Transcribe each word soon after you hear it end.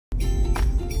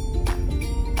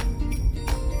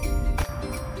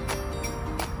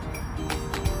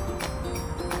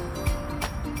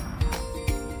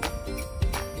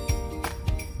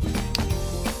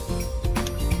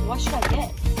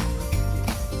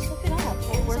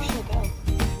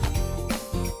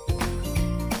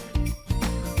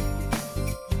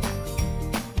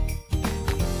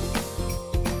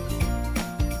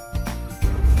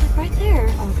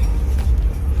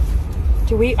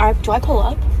do I pull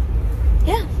up?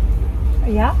 Yeah.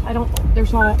 Yeah,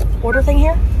 there's not an order thing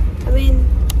here? I mean,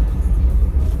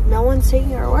 no one's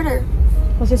taking our order.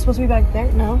 Was this supposed to be back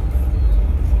there? No.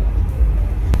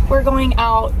 We're going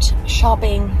out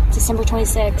shopping December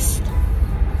 26th.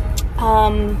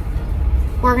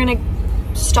 We're gonna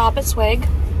stop at Swig.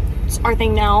 It's our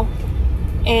thing now.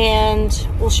 And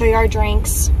we'll show you our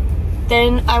drinks.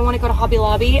 Then I want to go to Hobby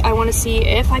Lobby. I want to see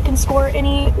if I can score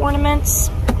any ornaments.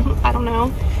 I don't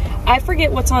know. I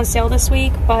forget what's on sale this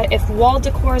week, but if wall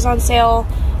decor is on sale,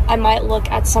 I might look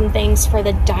at some things for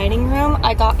the dining room.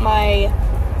 I got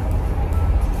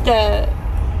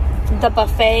the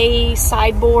buffet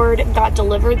sideboard got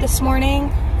delivered this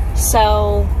morning,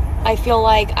 so I feel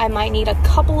like I might need a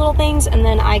couple little things, and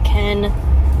then I can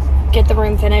get the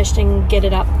room finished and get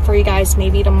it up for you guys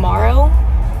maybe tomorrow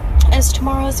as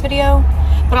tomorrow's video.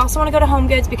 But I also want to go to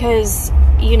Homegoods because,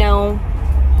 you know,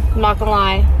 I'm not gonna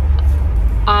lie,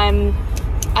 I'm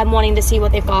wanting to see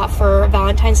what they've got for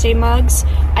Valentine's Day mugs.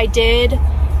 I did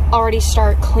already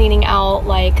start cleaning out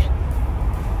like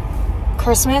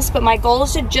Christmas, but my goal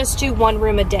is to just do one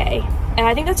room a day. And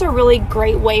I think that's a really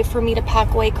great way for me to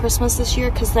pack away Christmas this year,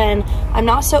 because then I'm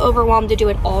not so overwhelmed to do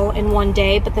it all in one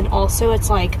day, but then also it's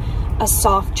like a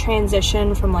soft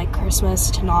transition from like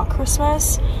Christmas to not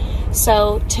Christmas.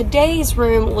 So today's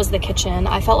room was the kitchen.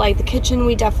 I felt like the kitchen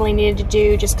we definitely needed to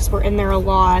do just because we're in there a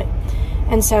lot.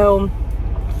 And so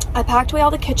I packed away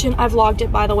all the kitchen. I vlogged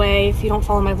it, by the way. If you don't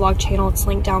follow my vlog channel, it's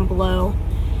linked down below.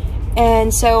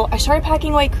 And so I started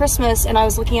packing away Christmas, and I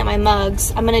was looking at my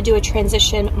mugs. I'm gonna do a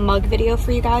transition mug video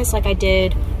for you guys like I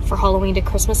did for Halloween to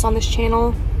Christmas on this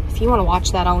channel. If you want to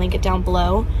watch that, I'll link it down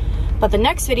below. But the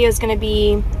next video is gonna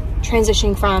be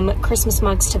transitioning from Christmas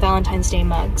mugs to Valentine's Day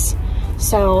mugs.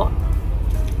 So,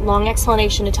 long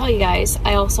explanation to tell you guys,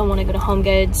 I also want to go to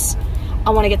Homegoods.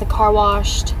 I want to get the car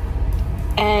washed,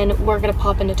 and we're gonna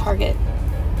pop into Target.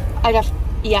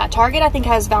 Yeah, Target I think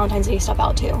has Valentine's Day stuff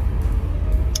out too.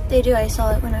 They do. I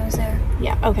saw it when I was there.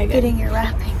 Yeah, okay, good. Getting your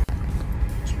wrapping.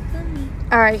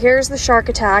 All right, here's the Shark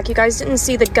Attack. You guys didn't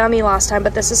see the gummy last time,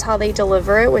 but this is how they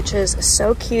deliver it, which is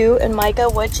so cute. And Micah,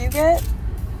 what'd you get?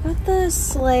 Got the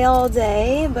Slay All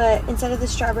Day, but instead of the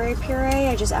strawberry puree,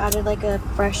 I just added like a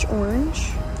fresh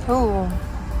orange. Oh,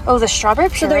 the strawberry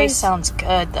puree sounds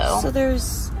good though. So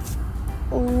there's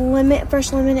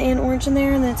fresh lemon and orange in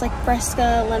there, and then it's like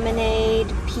Fresca, lemonade,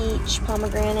 peach,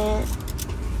 pomegranate.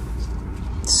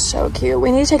 So cute.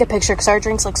 We need to take a picture because our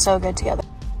drinks look so good together.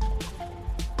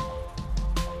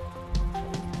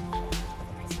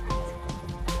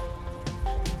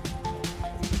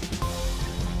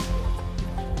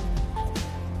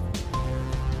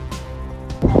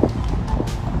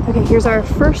 Okay, here's our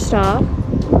first stop.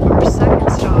 Our second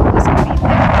stop is gonna be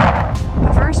there.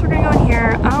 But first we're gonna go in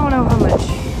here. I don't know how much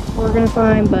we're gonna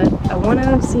find, but I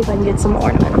wanna see if I can get some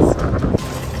ornaments. I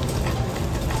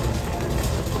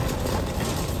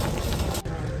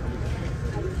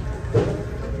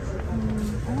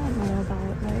don't know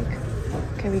about like,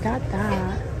 okay, we got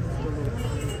that.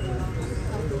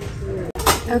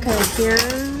 Okay,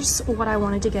 here's what I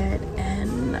wanted to get,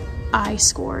 and I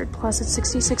scored, plus it's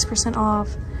 66% off.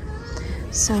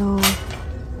 So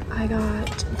I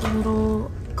got the little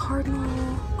cardinal,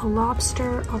 a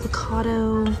lobster,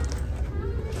 avocado,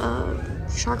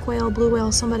 shark whale, blue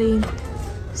whale, somebody,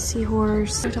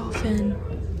 seahorse, a dolphin.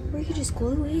 Or you could just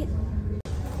glue it.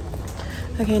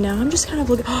 Okay, now I'm just kind of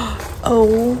looking.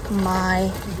 Oh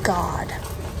my god.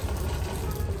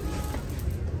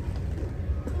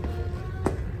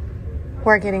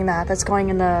 We're getting that. That's going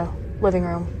in the living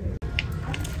room.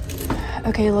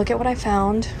 Okay, look at what I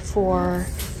found for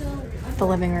the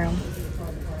living room.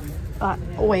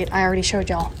 Wait, I already showed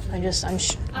y'all. I just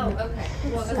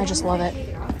love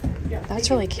it. That's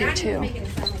really cute too.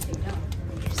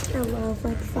 I love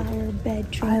like flower bed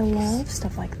drinks. I love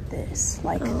stuff like this,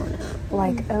 like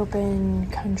like open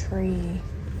country.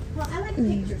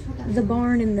 The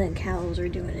barn and the cows are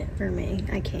doing it for me.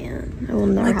 I can't. I will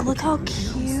never. Like, look how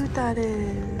cute that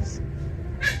is.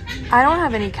 I don't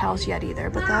have any cows yet either,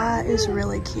 but that is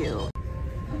really cute.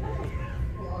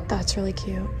 That's really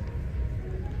cute.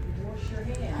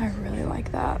 I really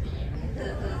like that.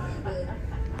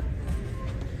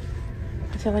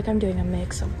 I feel like I'm doing a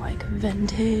mix of like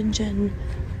vintage and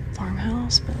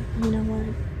farmhouse, but you know what?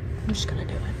 I'm just gonna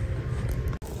do it.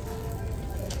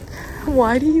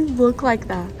 Why do you look like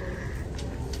that?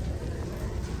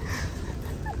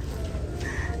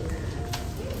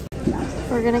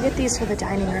 We're gonna get these for the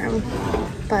dining room,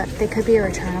 but they could be a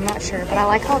return, I'm not sure. But I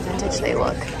like how vintage they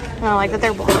look. And I like that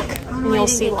they're black, and you'll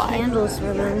see why. Candles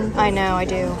for them. I know, I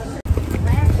do.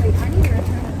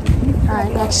 Alright,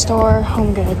 right, next door,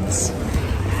 Homegoods.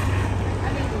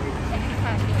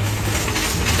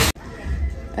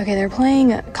 Okay, they're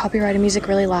playing copyrighted music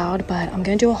really loud, but I'm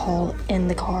gonna do a haul in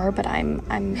the car, but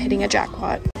I'm hitting a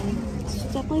jackpot. It's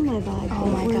definitely my vibe. Oh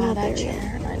my We're god, not that there yet.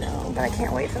 chair. I know, but I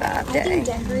can't wait for that day. I think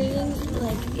decorating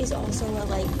like is also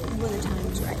like when the time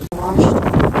is right.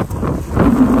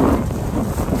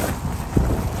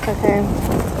 Okay,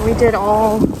 we did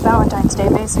all Valentine's Day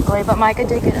basically, but Micah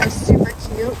did get a super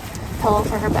cute pillow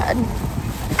for her bed.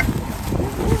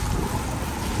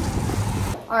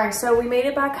 All right, so we made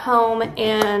it back home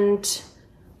and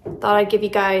thought I'd give you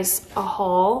guys a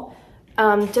haul.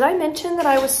 Did I mention that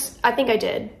I think I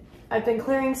did. I've been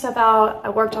clearing stuff out. I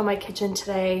worked on my kitchen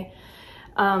today.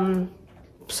 So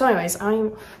anyways, I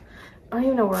don't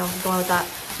even know where I'm going with that.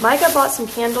 Micah bought some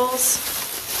candles.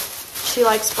 She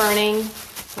likes burning,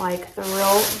 like the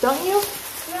real, don't you?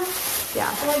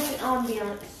 Yeah. I like the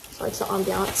ambiance. She likes the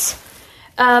ambiance.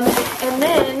 And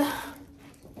then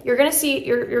you're gonna see,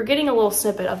 you're getting a little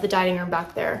snippet of the dining room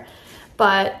back there,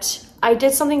 but I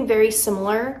did something very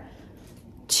similar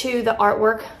to the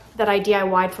artwork that I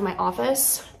DIY'd for my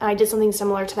office. And I did something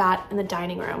similar to that in the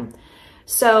dining room.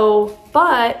 So,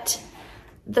 but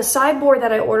the sideboard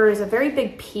that I ordered is a very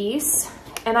big piece,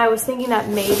 and I was thinking that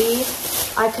maybe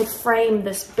I could frame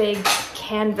this big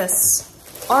canvas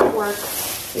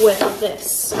artwork with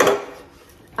this.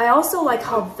 I also like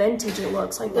how vintage it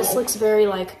looks. Like this looks very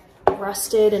like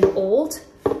rusted and old.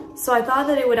 So I thought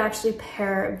that it would actually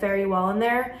pair very well in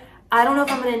there. I don't know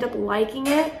if I'm gonna end up liking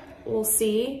it. We'll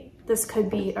see. This could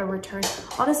be a return.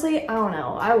 Honestly, I don't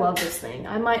know. I love this thing.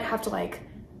 I might have to like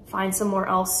find somewhere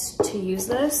else to use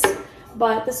this.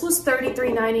 But this was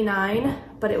 $33.99,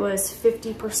 but it was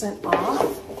 50%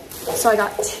 off. So I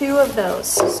got 2 of those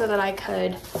so that I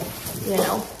could, you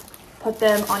know, put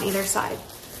them on either side.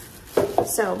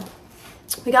 So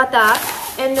we got that.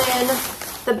 And then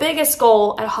the biggest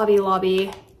goal at Hobby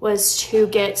Lobby was to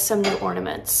get some new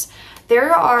ornaments.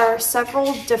 There are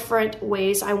several different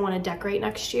ways I want to decorate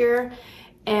next year.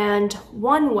 And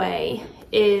one way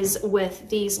is with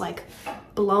these like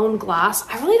blown glass.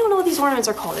 I really don't know what these ornaments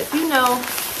are called. If you know,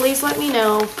 please let me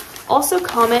know. Also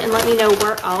comment and let me know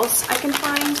where else I can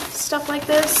find stuff like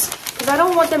this, because I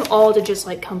don't want them all to just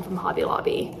like come from Hobby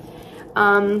Lobby.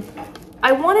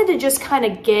 I wanted to just kind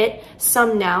of get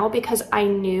some now because I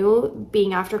knew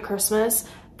being after Christmas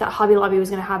that Hobby Lobby was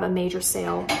gonna have a major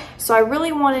sale. So I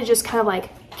really wanted to just kind of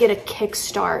like get a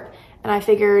kickstart, and I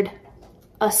figured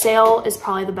a sale is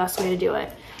probably the best way to do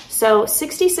it. So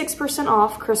 66%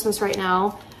 off Christmas right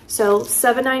now. So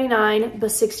 $7.99, but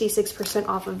 66%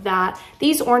 off of that.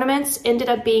 These ornaments ended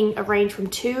up being a range from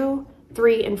 $2,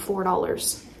 $3, and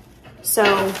 $4.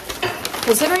 So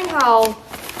considering how,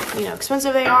 you know,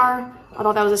 expensive they are, I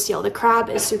thought that was a steal. The crab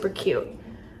is super cute.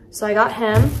 So I got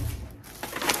him.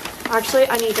 Actually,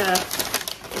 I need to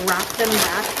wrap them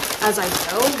back as I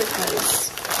go because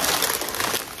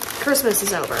Christmas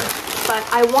is over. But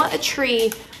I want a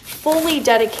tree fully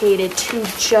dedicated to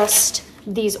just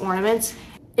these ornaments.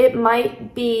 It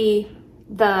might be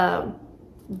the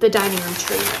dining room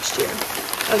tree next year.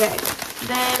 Okay,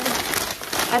 then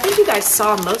I think you guys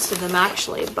saw most of them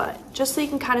actually, but just so you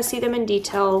can kind of see them in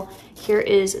detail, here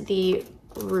is the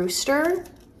rooster.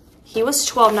 He was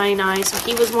 $12.99, so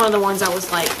he was one of the ones that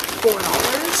was like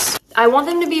 $4. I want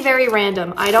them to be very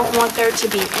random. I don't want there to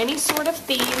be any sort of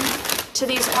theme to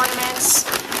these ornaments.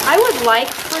 I would like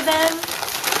for them,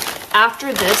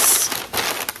 after this,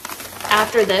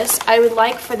 I would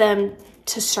like for them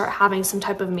to start having some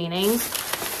type of meaning,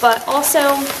 but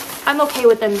also I'm okay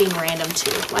with them being random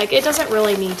too. Like it doesn't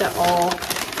really need to all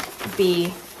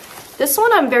be, this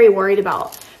one I'm very worried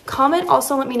about. Comment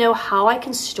also, let me know how I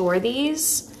can store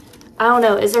these. I don't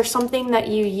know, is there something that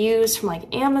you use from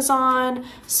like Amazon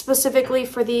specifically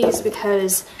for these?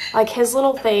 Because like his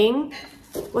little thing,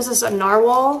 was this a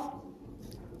narwhal?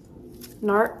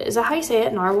 Is that how you say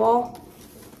it, narwhal?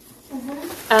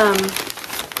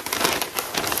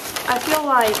 I feel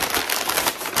like,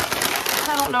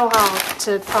 I don't know how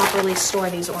to properly store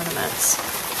these ornaments.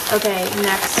 Okay,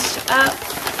 next up,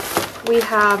 we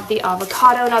have the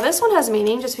avocado. Now this one has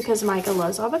meaning just because Micah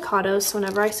loves avocados. So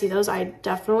whenever I see those, I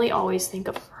definitely always think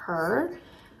of her.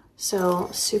 So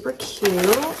super cute.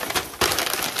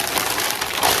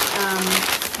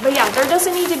 But yeah, there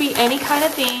doesn't need to be any kind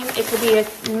of theme. It could be a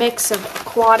mix of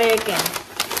aquatic and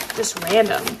just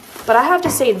random. But I have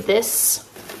to say this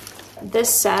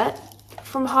set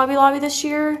from Hobby Lobby this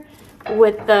year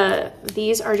with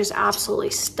these are just absolutely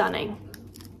stunning.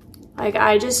 Like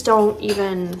I just don't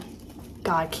even,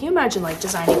 God, can you imagine like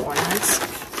designing ornaments?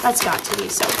 That's got to be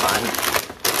so fun.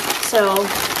 So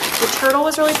The turtle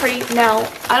was really pretty. Now,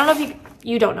 I don't know if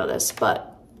you don't know this,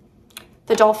 but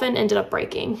the dolphin ended up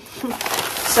breaking.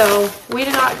 So we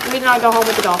did not go home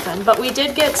with the dolphin, but we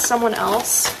did get someone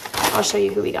else. I'll show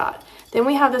you who we got. Then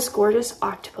we have this gorgeous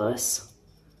octopus.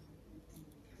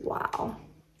 Wow,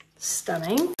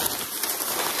 stunning.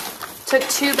 Took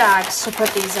 2 bags to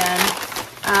put these in.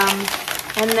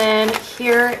 And then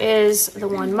here is the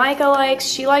one Micah likes.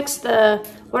 She likes the,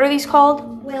 what are these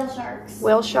called? Whale sharks.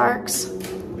 Whale sharks.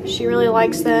 She really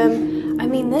likes them. I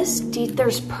mean,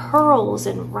 there's pearls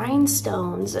and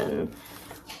rhinestones and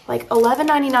like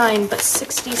 $11.99, but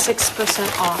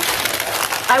 66%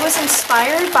 off. I was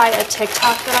inspired by a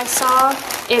TikTok that I saw.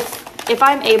 If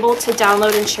I'm able to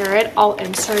download and share it, I'll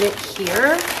insert it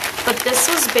here. But this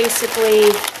was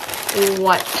basically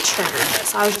what triggered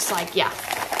this. I was just like, yeah.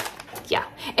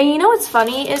 And you know what's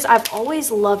funny is I've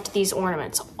always loved these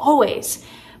ornaments, always.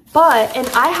 And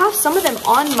I have some of them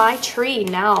on my tree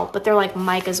now, but they're like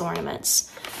Micah's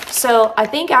ornaments. So I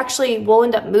think actually we'll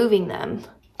end up moving them.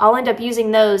 I'll end up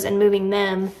using those and moving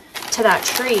them to that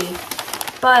tree.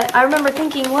 But I remember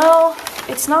thinking, well,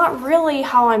 it's not really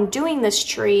how I'm doing this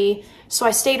tree. So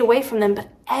I stayed away from them. But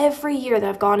every year that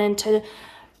I've gone into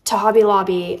Hobby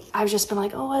Lobby, I've just been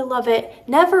like, oh, I love it.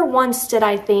 Never once did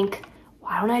I think,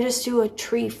 why don't I just do a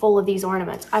tree full of these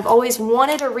ornaments? I've always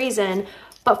wanted a reason,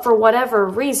 but for whatever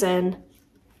reason,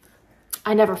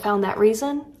 I never found that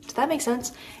reason. Does that make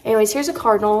sense? Anyways, here's a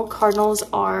cardinal. Cardinals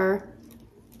are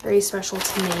very special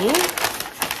to me.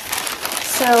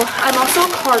 So I'm also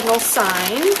a cardinal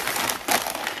sign.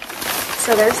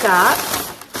 So there's that.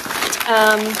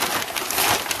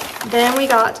 Then we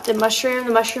got the mushroom.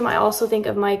 The mushroom, I also think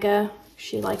of Micah.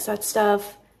 She likes that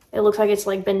stuff. It looks like it's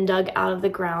like been dug out of the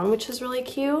ground, which is really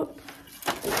cute.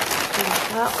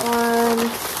 That one.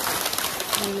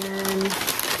 And then,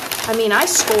 I mean, I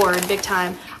scored big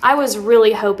time. I was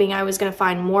really hoping I was gonna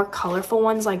find more colorful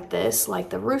ones like this, like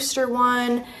the rooster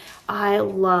one. I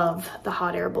love the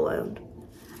hot air balloon.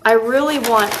 I really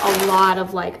want a lot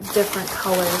of like different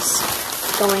colors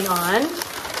going on.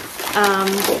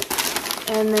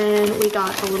 And then we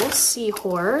got the little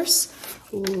seahorse.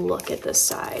 Look at this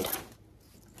side.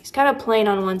 He's kind of plain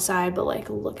on one side, but like,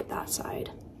 look at that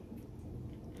side.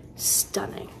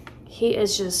 Stunning. He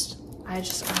is just, I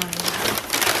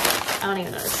don't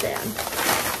even understand.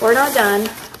 We're not done.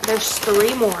 There's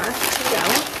 3 more to go.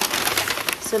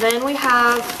 So then we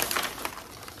have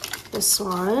this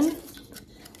one.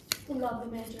 I love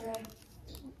the manta ray.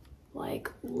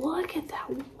 Like, look at that.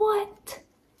 What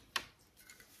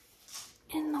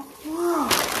in the world?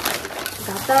 We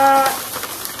got that.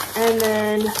 And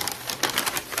then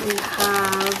we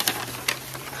have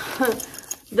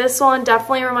this one.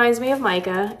 Definitely reminds me of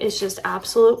Micah. It's just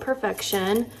absolute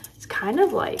perfection. It's kind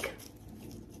of like,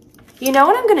 you know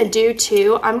what I'm gonna do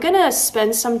too? I'm gonna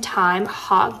spend some time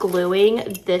hot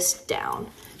gluing this down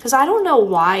because I don't know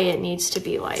why it needs to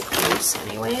be like loose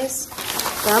anyways.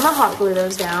 But I'm gonna hot glue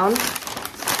those down.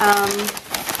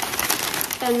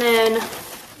 And then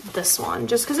this one,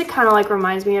 just because it kind of like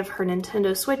reminds me of her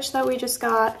Nintendo Switch that we just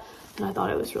got. And I thought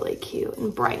it was really cute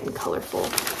and bright and colorful.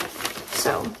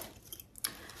 So,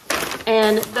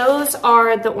 and those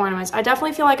are the ornaments. I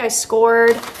definitely feel like I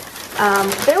scored.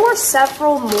 There were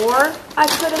several more I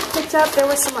could have picked up. There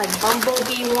were some like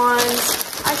bumblebee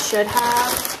ones I should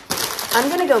have. I'm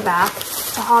gonna go back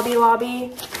to Hobby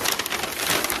Lobby.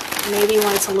 Maybe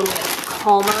when it's a little bit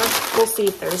calmer. We'll see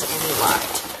if there's any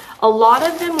left. A lot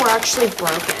of them were actually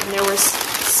broken. There was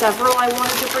several I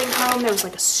wanted to bring home. There was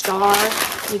like a star.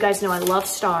 You guys know I love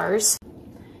stars.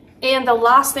 And the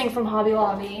last thing from Hobby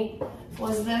Lobby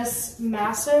was this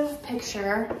massive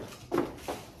picture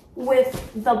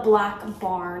with the black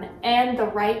barn and the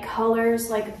right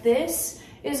colors. Like, this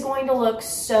is going to look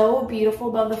so beautiful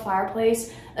above the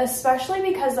fireplace, especially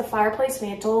because the fireplace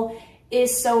mantle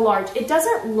is so large. It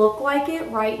doesn't look like it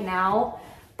right now,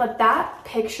 but that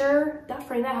picture, that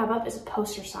frame that I have up is a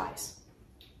poster size.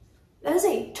 That is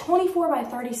a 24 by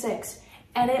 36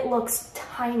 and it looks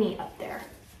tiny up there.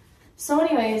 So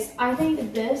anyways, I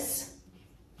think this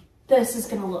is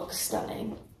gonna look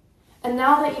stunning. And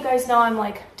now that you guys know I'm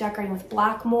like decorating with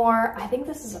black more, I think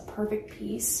this is a perfect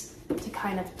piece to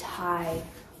kind of tie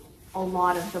a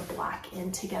lot of the black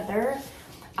in together.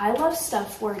 I love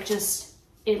stuff where it's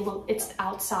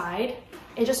outside.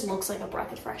 It just looks like a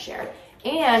breath of fresh air.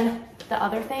 And the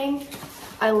other thing,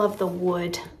 I love the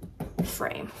wood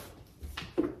frame.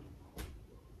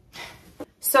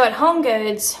 So at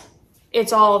Homegoods,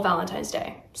 it's all Valentine's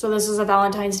Day. So this is a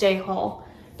Valentine's Day haul,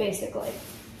 basically.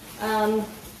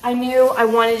 I knew I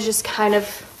wanted to just kind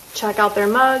of check out their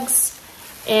mugs,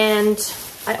 and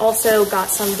I also got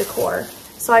some decor.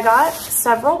 So I got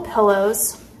several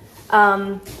pillows.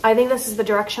 I think this is the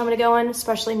direction I'm gonna go in,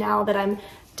 especially now that I'm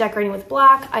decorating with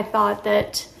black. I thought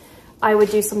that I would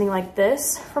do something like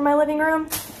this for my living room.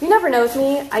 You never know with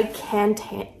me, I can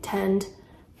tend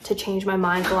to change my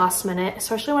mind at the last minute,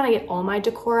 especially when I get all my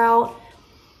decor out.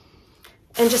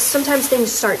 And just sometimes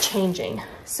things start changing.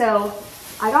 So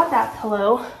I got that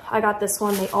pillow. I got this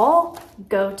one. They all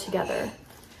go together.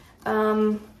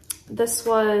 This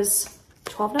was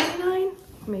 $12.99.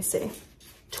 Let me see.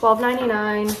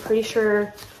 $12.99. Pretty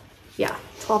sure. Yeah,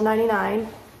 $12.99.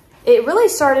 It really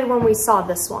started when we saw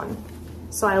this one.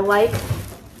 So I like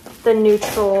the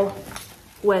neutral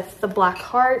with the black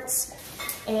hearts.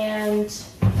 And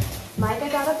Micah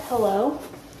got a pillow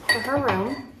for her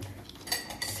room.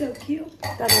 So cute.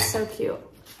 That is so cute.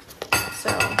 So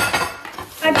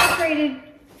I've decorated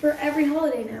for every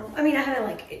holiday now. I mean, I haven't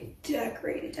like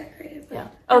decorated. But yeah.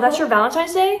 Oh, that's your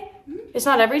Valentine's Day? Mm-hmm. It's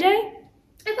not every day?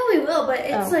 I probably will, but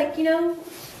it's like, you know,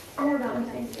 more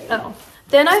Valentine's Day. Oh.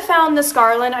 Then I found this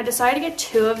garland. I decided to get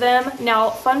 2 of them. Now,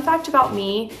 fun fact about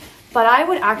me, but I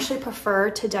would actually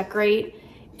prefer to decorate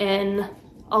in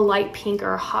a light pink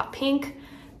or a hot pink,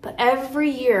 but every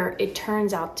year it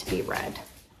turns out to be red.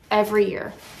 Every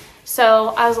year.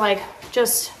 So I was like,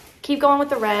 just keep going with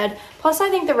the red. Plus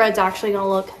I think the red's actually gonna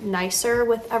look nicer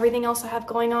with everything else I have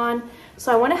going on.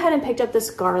 So I went ahead and picked up this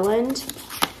garland,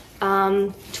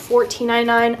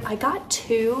 $14.99. I got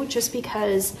 2 just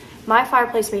because my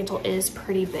fireplace mantle is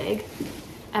pretty big.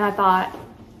 And I thought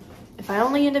if I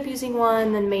only end up using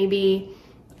one, then maybe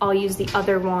I'll use the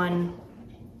other one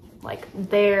like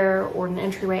there or in the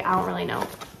entryway. I don't really know.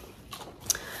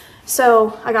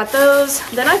 So I got those.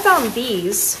 Then I found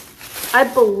these. I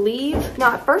believe, no,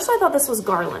 at first I thought this was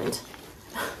garland.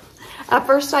 At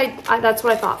first that's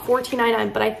what I thought,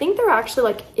 $14.99, but I think they're actually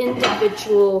like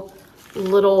individual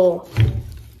little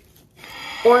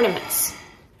ornaments.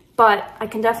 But I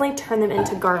can definitely turn them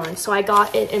into garland. So I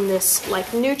got it in this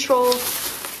like neutral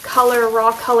color,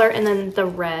 raw color, and then the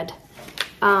red.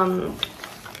 And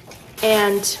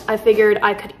I figured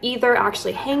I could either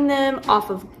actually hang them off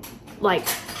of like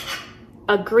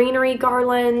a greenery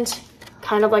garland,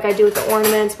 kind of like I do with the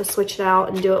ornaments, but switch it out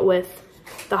and do it with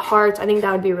the hearts. I think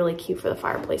that would be really cute for the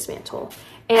fireplace mantle.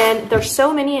 And there's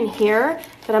so many in here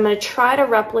that I'm gonna try to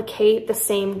replicate the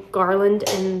same garland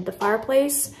in the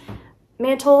fireplace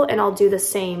mantle, and I'll do the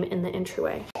same in the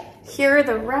entryway. Here are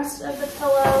the rest of the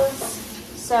pillows.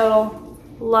 So,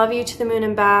 love you to the moon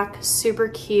and back, super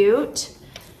cute.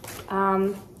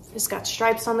 It's got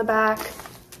stripes on the back.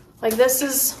 Like this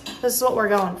is what we're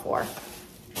going for.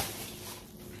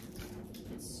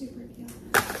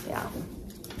 Yeah.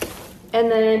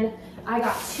 And then I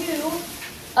got 2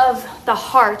 of the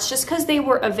hearts just because they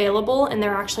were available and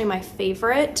they're actually my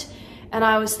favorite. And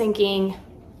I was thinking,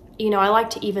 you know, I like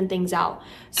to even things out.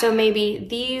 So maybe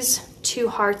these 2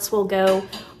 hearts will go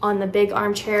on the big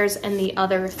armchairs and the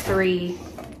other 3,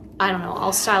 I don't know,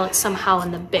 I'll style it somehow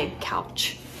in the big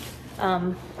couch.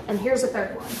 And here's the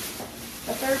 3rd one.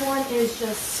 The 3rd one is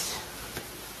just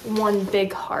one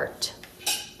big heart.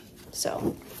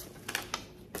 So,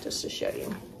 just to show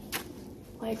you,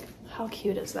 like, how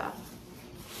cute is that?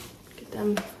 Get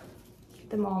them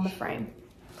all in the frame.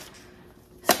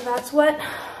 So that's what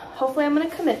hopefully I'm gonna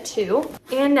commit to.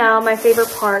 And now my favorite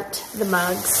part, the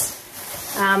mugs.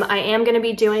 I am gonna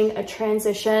be doing a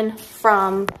transition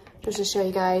from, just to show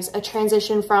you guys, a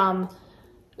transition from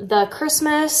the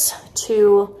Christmas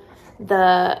to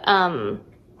the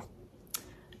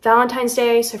Valentine's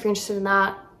Day. So if you're interested in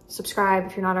that, subscribe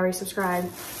if you're not already subscribed,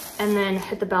 and then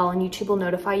hit the bell and YouTube will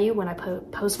notify you when I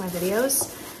post my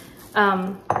videos.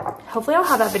 Hopefully I'll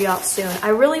have that video out soon. I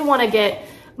really want to get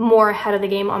more ahead of the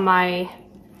game on my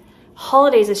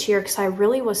holidays this year because I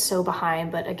really was so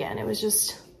behind, but again, it was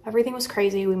just, everything was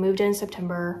crazy. We moved in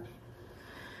September.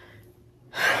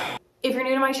 If you're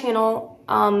new to my channel,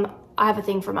 I have a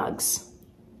thing for mugs,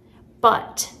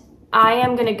 but I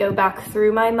am gonna go back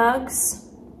through my mugs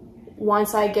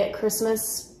once I get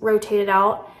Christmas rotated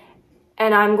out,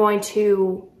 and I'm going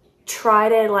to try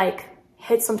to like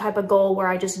hit some type of goal where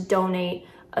I just donate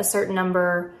a certain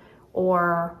number,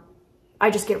 or I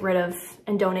just get rid of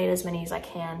and donate as many as I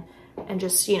can, and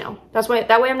just, you know, that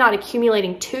way I'm not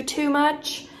accumulating too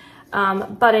much.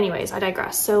 But anyways, I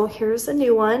digress. So here's a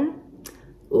new one.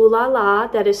 Ooh la la,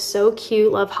 that is so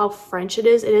cute. Love how French it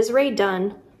is. It is Rae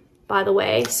Dunn, by the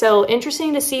way. So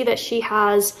interesting to see that she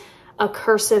has a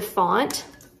cursive font.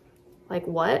 Like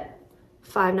what?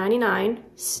 $5.99,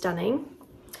 stunning.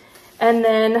 And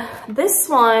then this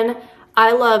one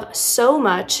I love so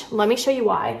much. Let me show you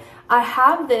why. I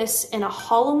have this in a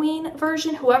Halloween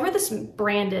version. Whoever this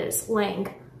brand is,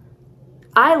 Lang.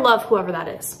 I love whoever that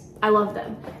is. I love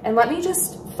them. And let me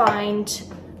just find,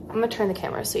 I'm gonna turn the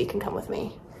camera so you can come with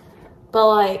me. But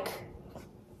like,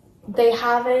 they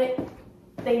have it,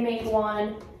 they made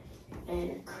one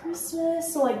in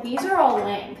Christmas. So like, these are all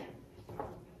Lang.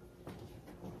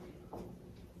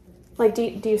 Like, do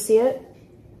you see it?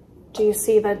 Do you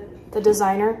see the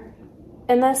designer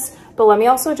in this? But let me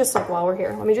also just, like, while we're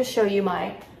here, let me just show you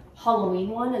my Halloween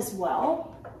one as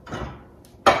well.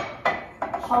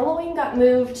 Halloween got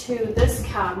moved to this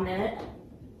cabinet.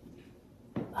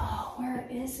 Oh, where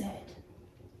is it?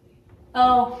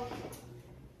 Oh,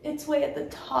 it's way at the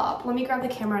top. Let me grab the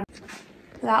camera.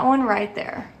 That one right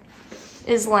there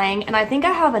is Lang, and I think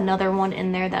I have another one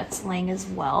in there that's Lang as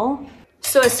well.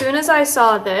 So as soon as I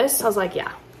saw this, I was like,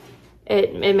 yeah,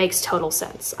 it makes total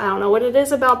sense. I don't know what it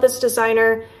is about this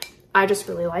designer. I just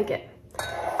really like it.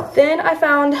 Then I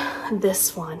found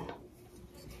this one.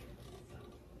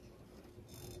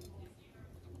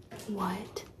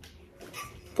 What?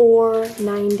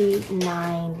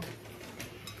 $4.99.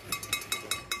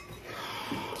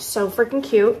 So freaking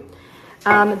cute.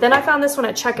 Then I found this one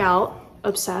at checkout.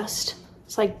 Obsessed.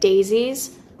 It's like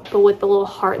daisies, but with the little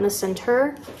heart in the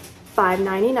center.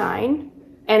 $5.99,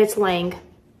 and it's Lang.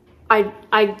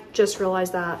 I just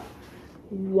realized that.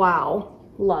 Wow,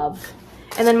 love.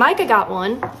 And then Micah got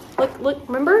one. Look,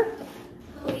 remember?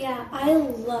 Oh yeah, I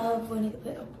love Winnie the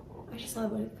Pooh. I just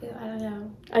love Winnie the Pooh. I don't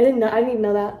know. I didn't even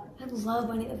know that. I love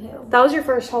Winnie the Pooh. That was your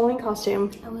first Halloween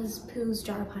costume. That was Pooh's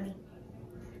Jar of Honey.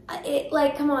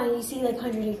 Like, come on, you see like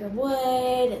 100 Acre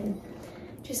Wood and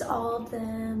just all of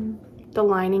them. The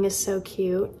lining is so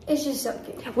cute. It's just so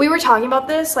cute. We were talking about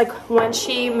this, like when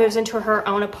she moves into her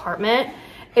own apartment,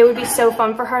 it would be so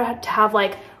fun for her to have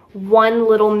like one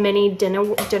little mini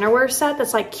dinnerware set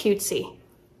that's like cutesy.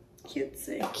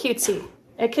 Cutesy.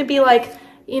 It could be like,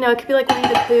 you know, it could be like Winnie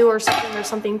the Pooh or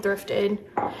something thrifted.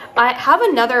 I have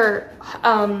another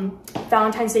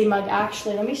Valentine's Day mug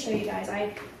actually. Let me show you guys.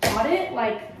 I got it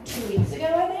like 2 weeks ago,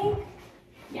 I think.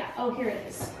 Yeah, oh, here it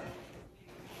is.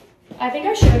 I think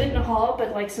I showed it in a haul,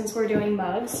 but like since we're doing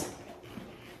mugs.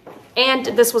 And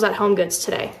this was at Homegoods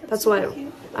today. That's what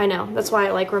I know. That's why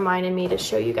it like reminded me to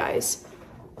show you guys.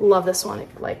 Love this one. It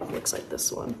like looks like this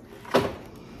one.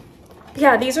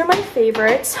 Yeah, these are my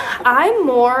favorites. I'm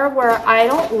more where I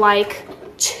don't like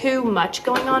too much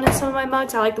going on in some of my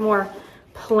mugs. I like the more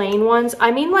plain ones.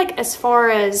 I mean, like as far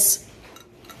as,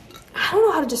 I don't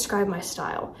know how to describe my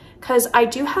style, because I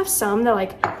do have some that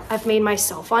like I've made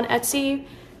myself on Etsy,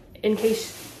 in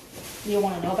case you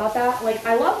want to know about that. Like,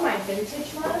 I love my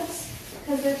vintage mugs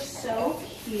because they're so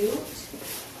cute.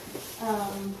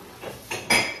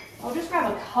 I'll just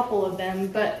grab a couple of them,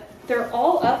 but they're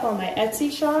all up on my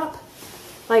Etsy shop.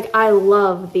 Like, I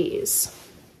love these.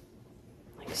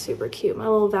 Like, super cute. My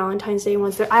little Valentine's Day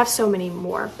ones. I have so many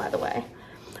more, by the way.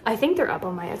 I think they're up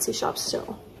on my Etsy shop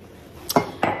still.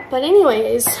 But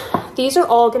anyways, these are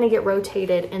all gonna get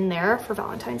rotated in there for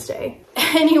Valentine's Day.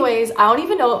 Anyways, I don't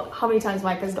even know how many times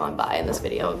Mike has gone by in this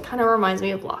video. It kind of reminds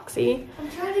me of Loxy.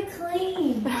 I'm trying to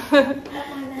clean up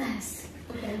my mess.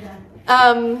 Okay,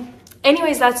 I'm done.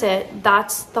 Anyways, that's it.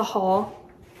 That's the haul.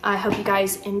 I hope you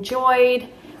guys enjoyed.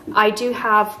 I do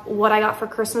have what I got for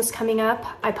Christmas coming up.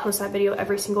 I post that video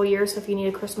every single year, so if you need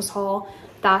a Christmas haul,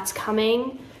 that's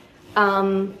coming.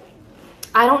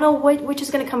 I don't know which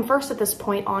is gonna come first at this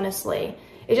point, honestly.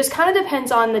 It just kind of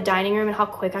depends on the dining room and how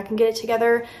quick I can get it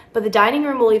together. But the dining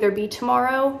room will either be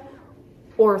tomorrow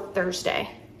or Thursday.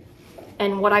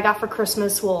 And what I got for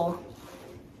Christmas will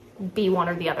be one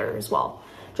or the other as well.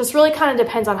 Just really kind of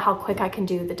depends on how quick I can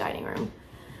do the dining room.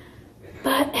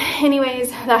 But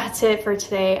anyways, that's it for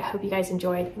today. I hope you guys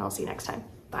enjoyed, and I'll see you next time.